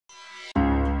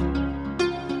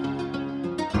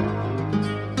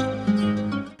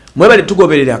Mwebale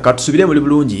tugoberera katusubire muri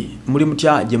bulungi muri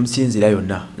mutya je musinzira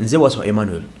yonna nze waso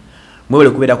Emmanuel mwebale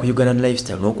kubera ku Uganda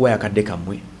lifestyle nokuwa yakadde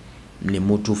kamwe ne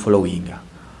mutu following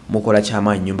mukola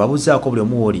chama nyumba buzaako buli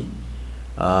omuwoli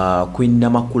Queen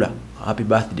Namakula happy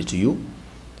birthday to you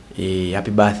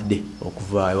happy birthday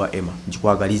okuva ewa Emma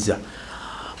njikwagaliza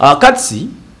Katsi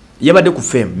yabadde ku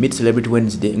fame Meet Celebrity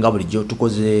Wednesday nga bulijjo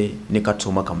tukoze ne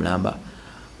Katoma Kamulamba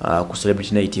ku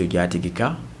celebrity night yo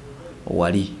gyategeka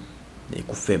wali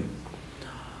ku fame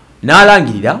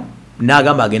nalangirira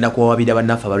nagamba agenda kuwabira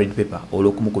bannafa ba Red Papper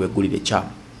olwokumukuba eggulire cham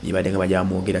yibadde nga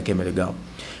bajamwogera kemere gawo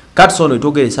Katsono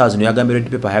itogere saa zino yagamba Red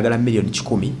Papper ayagala million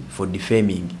 10 for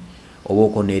defaming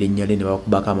oboko nerinnya lene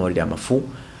bakubaka amawulire amafu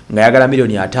nga yagala million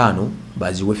 5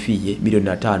 baziwe fiye million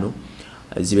 5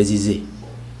 zibezize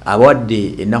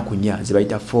awadde ennaku 4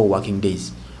 zibayita 4 working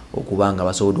days okubanga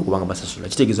basobola okubanga basasula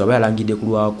kitegezo abayalangidde ku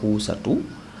lwaku 3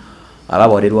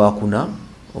 ababawererwa 4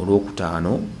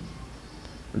 olwokutaano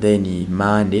then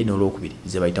Monday n'olwokubiri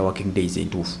zibayita working days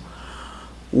entuufu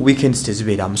weekends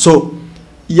tezibeeramu so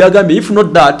yagambye if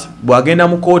not that bwagenda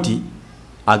mu kkooti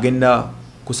agenda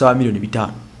kusaba million 5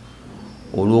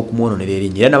 olw'okumwononera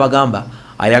erinnya era nabagamba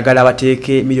ayagala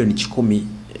bateeke million 10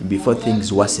 before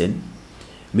things worsen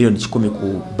million 10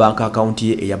 ku bank account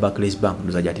ye eya Barclays Bank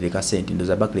ndoza jatereka sente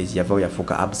ndoza Barclays yavao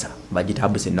yafuka absa bagita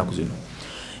absa ennaku zino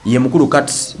ye mukulu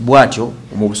Kats bwatyo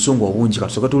mu busungu obungi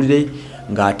katusoka tulire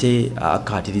ngate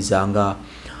akatirizanga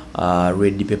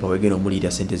Red Papper wegeno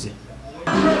mulira sente ze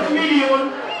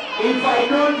if I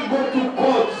don't go to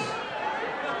court,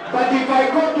 but if I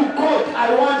go to court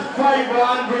I want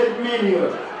 500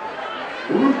 million.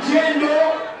 Rugendo,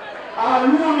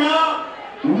 Aluna,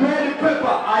 Red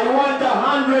Papper, I want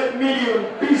 100 million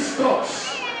peace talks.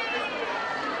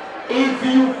 If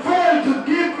you fail to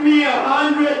give me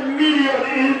 100 million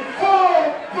in 4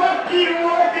 fucking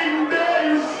working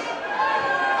days,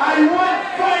 I want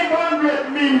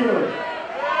 500 million.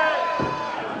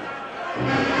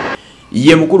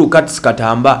 Ye mukuru Kats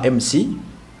Katamba MC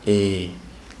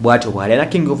bwato bwali na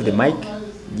king of the mic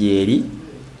yeri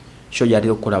show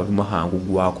yatero kola muhangu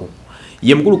gwako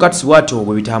ye mukuru Kats bwato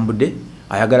bwe bitambudde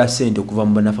ayagala sente okuva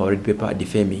mu banafa Red Papper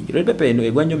defaming Red Papper eno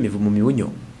egwanyo mivumu miwunyo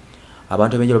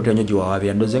abantu benjalo bitanyo jiwa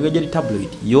wabira ndoze ngejeri tabloid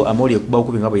yo amoli ekuba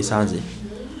okubinga bwe isanze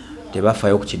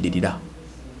tebafayo kukidirira